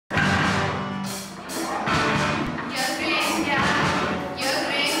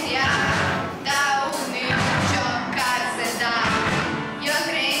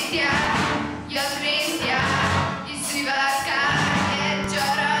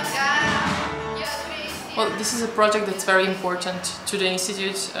Well, this is a project that's very important to the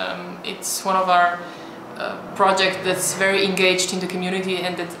Institute. It's one of our projects that's very engaged in the community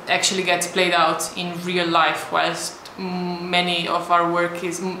and that actually gets played out in real life, whilst a lot of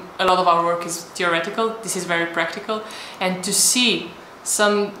our work is theoretical. This is very practical, and to see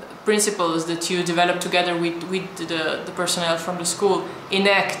some principles that you develop together with the personnel from the school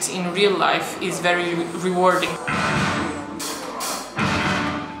enact in real life is very rewarding.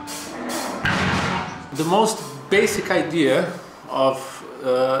 The most basic idea of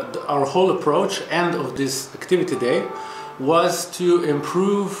our whole approach and of this activity day was to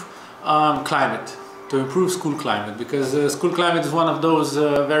improve climate, to improve school climate, because school climate is one of those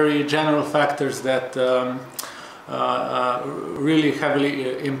very general factors that really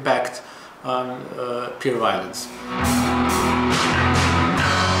heavily impact on peer violence.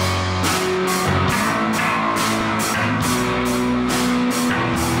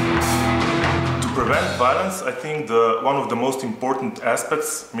 To prevent violence, I think one of the most important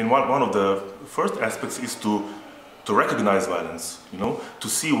aspects, one of the first aspects is to recognize violence, to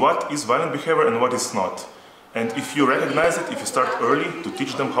see what is violent behavior and what is not. And if you recognize it, if you start early to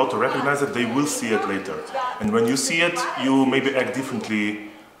teach them how to recognize it, they will see it later. And when you see it, you maybe act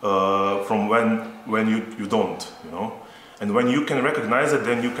differently from when you don't, And when you can recognize it,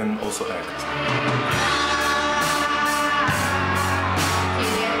 then you can also act.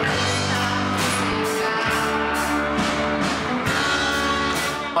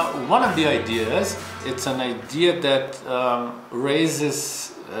 One of the ideas, it's an idea that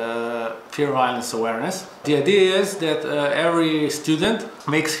raises peer violence awareness. The idea is that every student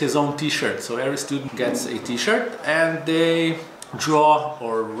makes his own t-shirt. So every student gets a t-shirt and they draw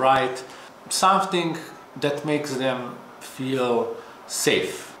or write something that makes them feel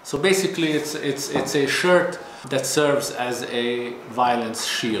safe. So basically it's a shirt that serves as a violence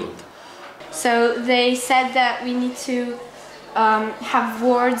shield. So they said that we need to have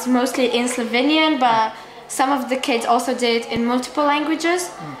words mostly in Slovenian, but some of the kids also did in multiple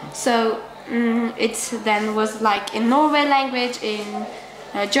languages. So it then was like in Norway language, in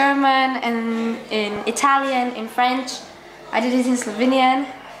German, and in Italian, in French. I did it in Slovenian.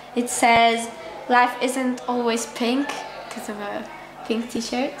 It says, "Life isn't always pink," because of a pink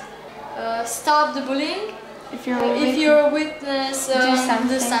t-shirt. Stop the bullying. If you're a witness, do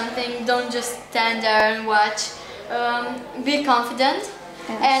something. Don't just stand there and watch. Be confident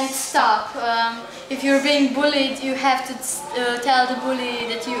and stop. If you're being bullied, you have to tell the bully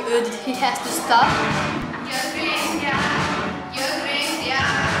that he has to stop.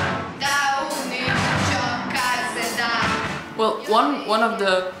 Well, one of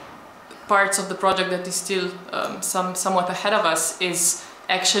the parts of the project that is still somewhat ahead of us is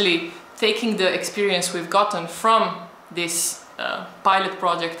actually taking the experience we've gotten from this pilot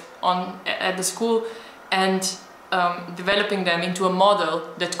project at the school and developing them into a model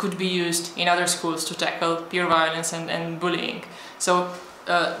that could be used in other schools to tackle peer violence and bullying. So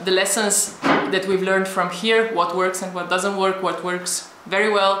the lessons that we've learned from here, what works and what doesn't work, what works very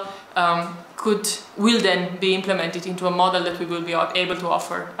well, will then be implemented into a model that we will be able to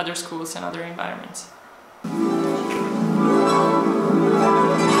offer other schools and other environments.